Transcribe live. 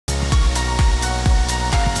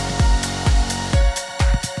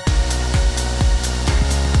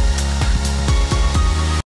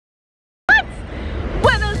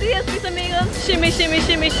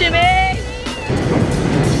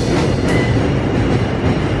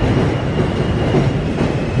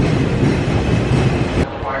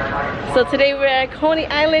Today we're at Coney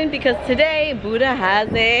Island because today Buddha has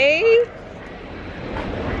a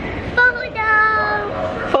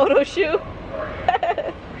photo shoot.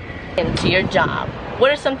 Into your job.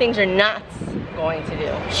 What are some things you're not going to do?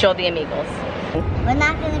 Show the amigos. We're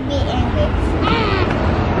not going to be angry.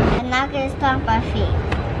 We're not going to stomp our feet.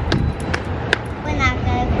 We're not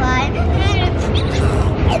going to cry.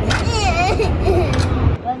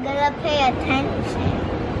 We're going to pay attention.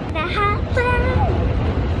 That happened.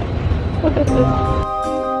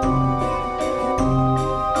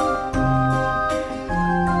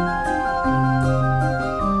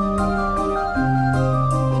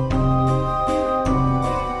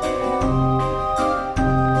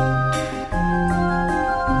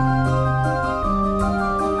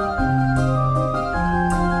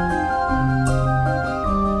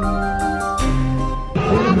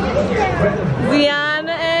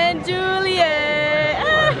 Ziana and Juliet.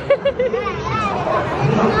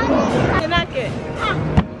 You're not good.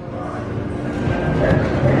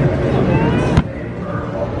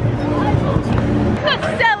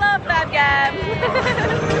 Stella Flapgab.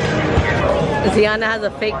 Ziana has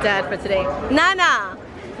a fake dad for today. Nana,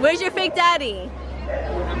 where's your fake daddy?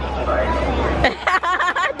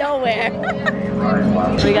 Nowhere.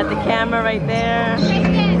 We got the camera right there.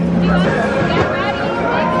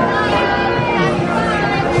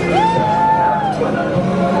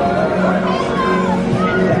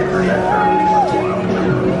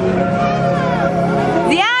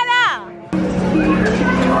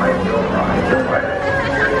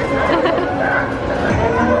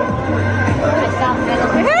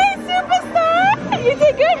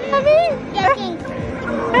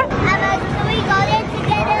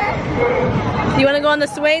 You want to go on the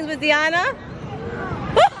swings with Ziana?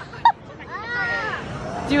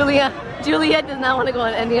 Juliet does not want to go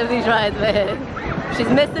on any of these rides, man. She's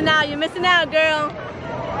missing out. You're missing out, girl.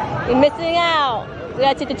 You're missing out. We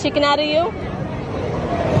gotta take the chicken out of you.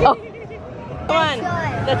 Oh, come on.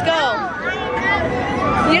 Let's go.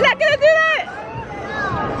 You're not gonna do that?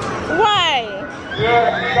 Why?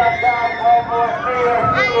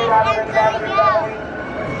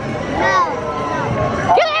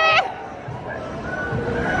 Get it!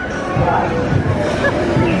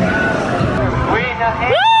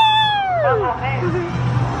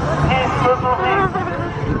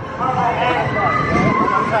 Hands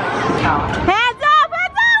up! Hands up!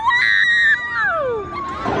 Woo!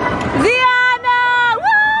 Ziana!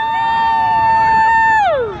 Woo!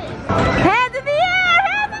 Hands in the air!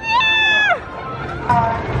 Hands in the air!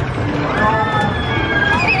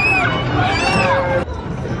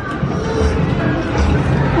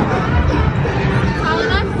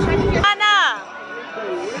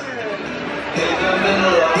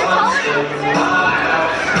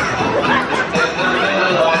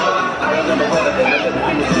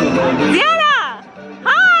 Ziana!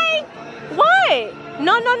 Hi! What?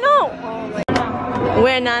 No, no, no!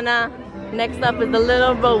 Where, Nana? Next up is the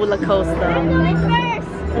little roller coaster.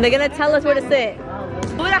 They're gonna tell us where to sit.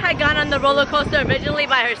 Buddha had gone on the roller coaster originally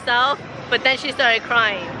by herself, but then she started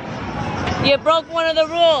crying. You broke one of the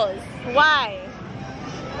rules. Why?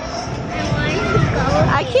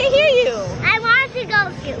 I can't hear you. I wanted to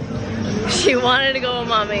go too. She wanted to go with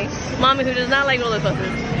mommy. Mommy who does not like roller coasters.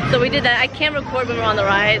 So we did that. I can't record when we're on the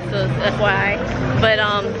ride, so FYI. But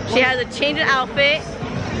she has a change of outfit,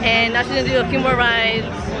 and now she's gonna do a few more rides.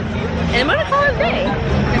 And we're gonna call it a day.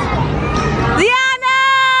 Ziana!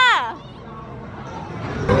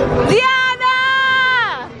 Ziana!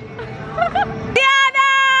 Ziana!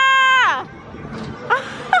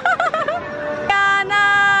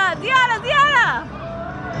 Ziana! Ziana!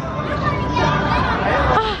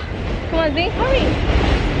 Come on, Z, hurry.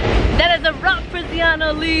 That is a wrap for Ziana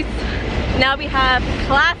Eliz. Now we have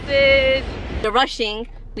classes. They're rushing.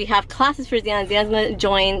 We have classes for Ziana. Ziana's gonna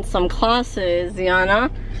join some classes, Ziana.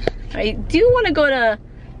 Right. Do you want to go to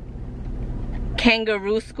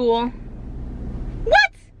kangaroo school?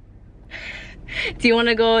 What? Do you want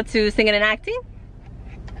to go to singing and acting?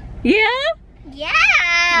 Yeah?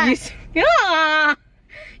 Yeah! Yeah!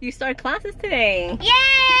 You start classes today. Yay!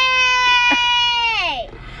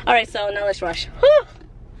 Alright, so now let's rush.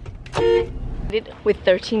 With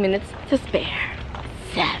 13 minutes to spare.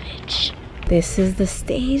 Savage. This is the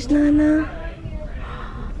stage, Nana.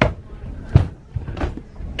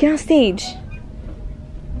 Get on stage.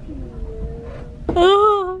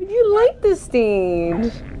 Oh, you like the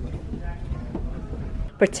stage.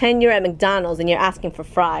 Pretend you're at McDonald's and you're asking for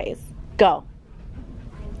fries. Go.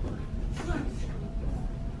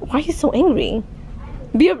 Why are you so angry?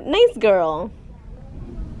 Be a nice girl.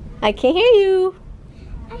 I can't hear you.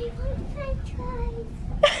 I want french fries.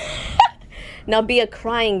 Now be a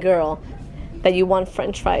crying girl. that you want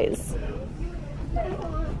French fries.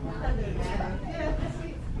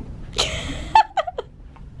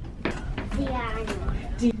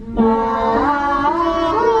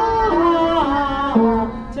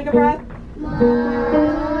 Take a breath.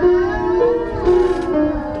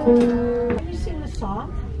 When you sing the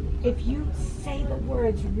song, if you say the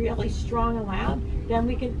words really strong and loud, then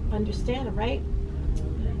we can understand them, right?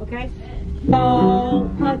 Okay?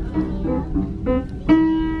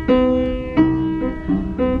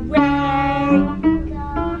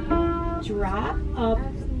 Drop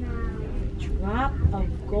of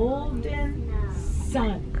golden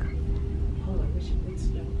sun. Oh, I wish it would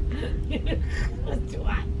snow. Let's do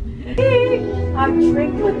it. A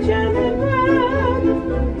drink with jam and red,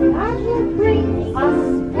 that will bring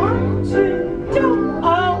us back to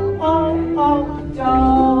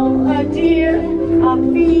doll, a dear, a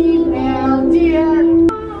female dear.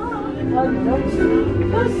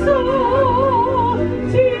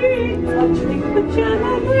 A drink with jam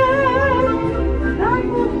and red, that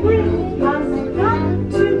will bring us back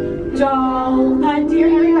to doll, a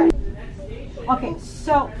dear. Okay,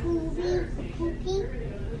 so. Poopy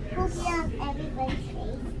on everybody's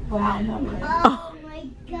face. Wow, no. Oh my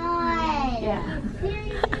god. Yeah.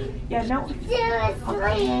 Seriously? Yeah, no. Seriously?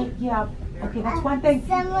 Okay, yeah. Okay, that's one thing.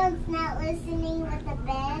 Someone's not listening with the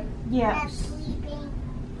bed. Yeah. Not sleeping.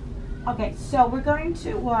 Okay, so we're going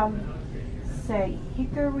to say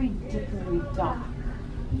hickory dickory dock.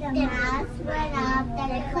 The mouse went up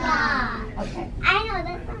the clock. Okay. I know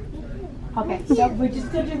that's not me. Okay, so we're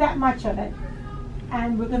just going to do that much of it.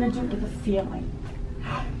 And we're going to do it with a feeling.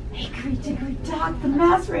 Hickory dickory dock, the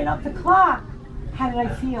mouse ran up the clock. How did I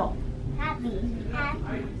feel? Happy.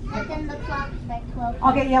 And then the clock's like 12.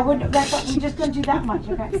 Okay, yeah, we're just going to do that much,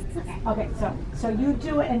 okay? Okay, so you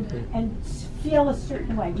do it and feel a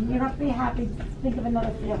certain way. You don't have to be happy. Think of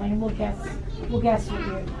another feeling, and we'll guess what you're.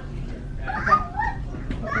 Okay.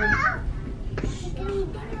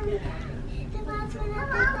 The mouse went up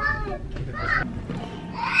the clock.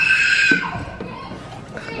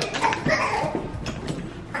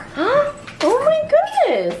 Oh my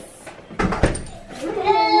goodness!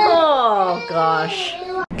 Oh gosh.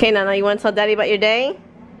 Okay, Nana, you want to tell Daddy about your day?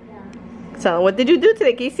 So, what did you do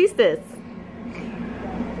today? ¿Qué hiciste?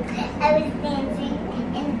 I was dancing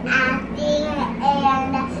and acting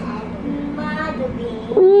and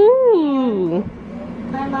modeling. Ooh.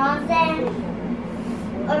 My mom said,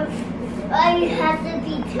 I have to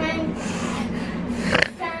pretend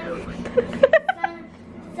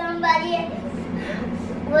somebody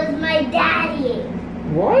was my daddy.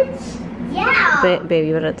 What? Yeah. Baby,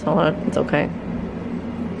 you better tell her. It's okay.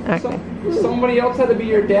 Okay. Somebody else had to be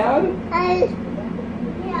your dad?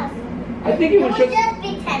 Yes. I think it was just.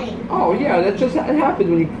 pretending. Oh yeah, that just happens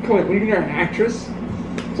when you're an actress.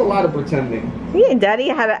 It's a lot of pretending. Yeah, Daddy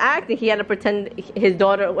had to act. He had to pretend his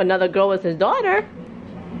daughter, another girl, was his daughter,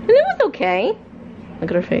 and it was okay.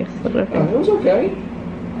 Look at her face. Look at her face. It was okay.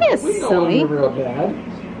 Yes, We know silly. I'm real bad.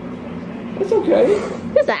 It's okay.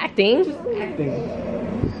 Just acting. Just acting.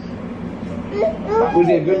 Was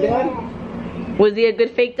he a good dad? Was he a good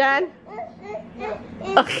fake dad?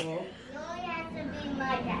 Okay. You only have to be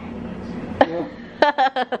my dad, Yeah.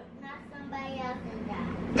 not somebody else's dad.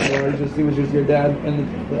 Or he was just your dad and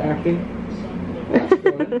the acting? That's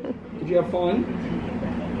good. Did you have fun?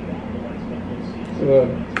 Good.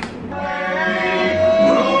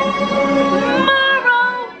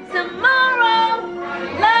 Tomorrow,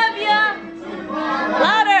 love ya.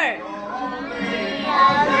 Louder.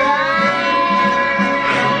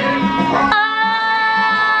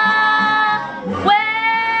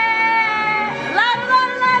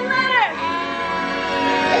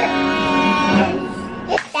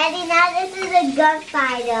 Daddy, now this is a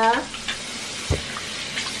gunfighter.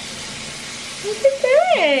 Look at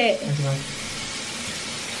that.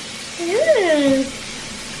 Yes.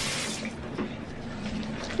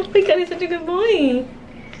 Oh my God, he's such a good boy.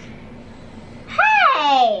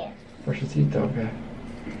 Hey! Brush your teeth, okay.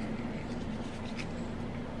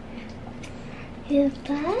 Your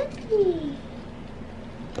puppy.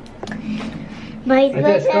 My Like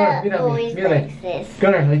this, brother Gunnar, always mírame. likes this.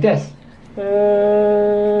 Gunnar, like this.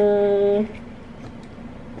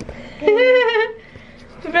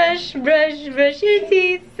 Brush, brush, brush your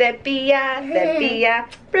teeth. Sepia, sepia.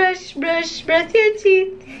 Brush, brush, brush your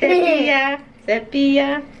teeth. Sepia,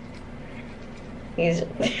 sepia. He's.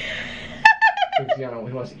 Ziana,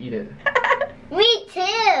 he wants to eat it. Me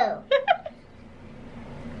too.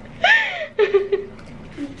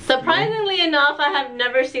 Surprise! Surprisingly enough, I have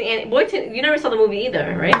never seen Annie. BOYTOY, you never saw the movie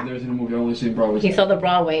either, right? I've never seen a movie. I only seen Broadway. He saw the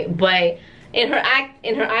Broadway, but in her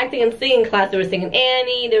acting and singing class, they were singing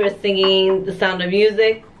Annie. They were singing The Sound of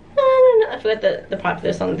Music. I forgot the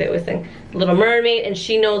popular song they always sing, Little Mermaid, and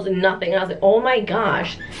she knows nothing. And I was like, oh my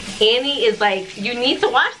gosh, Annie is like, you need to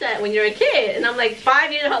watch that when you're a kid. And I'm like,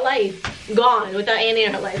 5 years of her life gone without Annie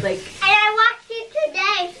in her life. Like, and I watched it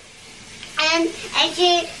today, and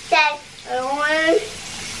she said,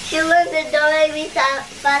 she learned the do re mi fa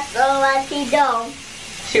sol la ti do.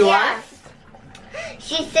 she what?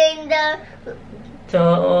 She sang the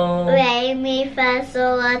Do. re mi fa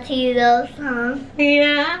sol la ti do song.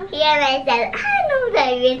 Yeah. Yeah, and I said, I know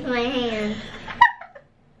that with my hand.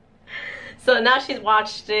 So now she's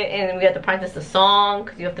watched it, and we have to practice the song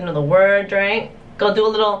because you have to know the words, right? Go do a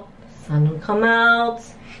little. Sun will come out.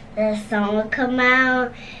 The sun will come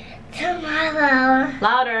out tomorrow.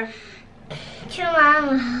 Louder.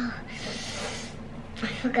 Tomorrow. I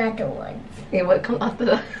forgot the words. Yeah, what comes after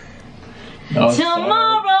that? No,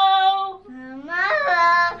 Tomorrow.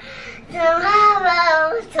 Tomorrow.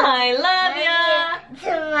 Tomorrow. I love ya.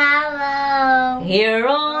 Tomorrow. You're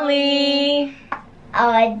only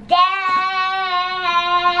A day.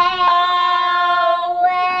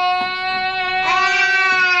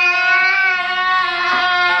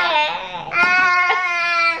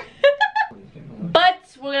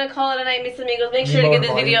 But we're gonna call it a night, mis amigos. Make sure to give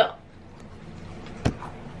this video.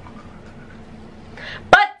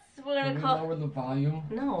 But we're gonna call. Lower the volume.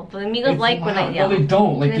 No, the amigos It's like when I loud. yell. No, they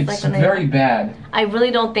don't. Like It's it's like when I very yell. bad. I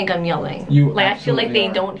really don't think I'm yelling. You like I feel like they absolutely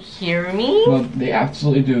are. don't hear me. Well, they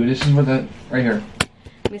absolutely do. This is what the right here.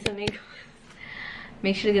 Mis amigos.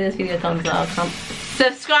 Make sure to give this video a thumbs up.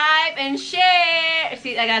 Subscribe and share.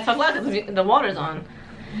 See, I gotta talk loud because the water's on.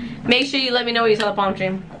 Make sure you let me know where you saw the palm tree.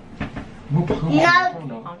 No.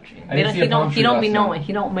 Palm tree. I didn't see a palm tree He don't last be time. knowing.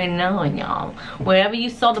 He don't be knowing, y'all. Wherever you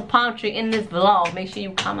saw the palm tree in this vlog, make sure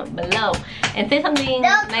you comment below and say something Don't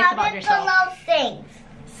nice about comment yourself. below things.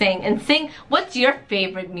 Sing and sing. What's your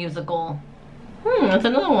favorite musical? That's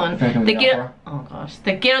another one. Phantom of the Opera. Oh gosh.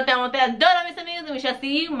 Te quiero, te amo, te adoro, mis amigos, and we shall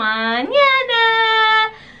see you mañana.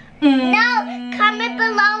 No, comment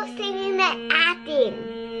below singing and acting.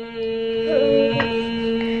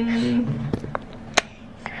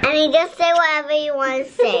 I mean, just say whatever you want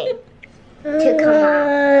to say to come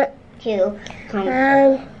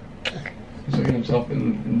out. He's looking himself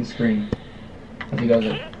in the screen as he does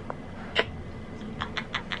it.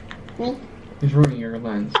 Me? He's ruining your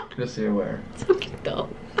lens. Just so you're aware. It's okay though.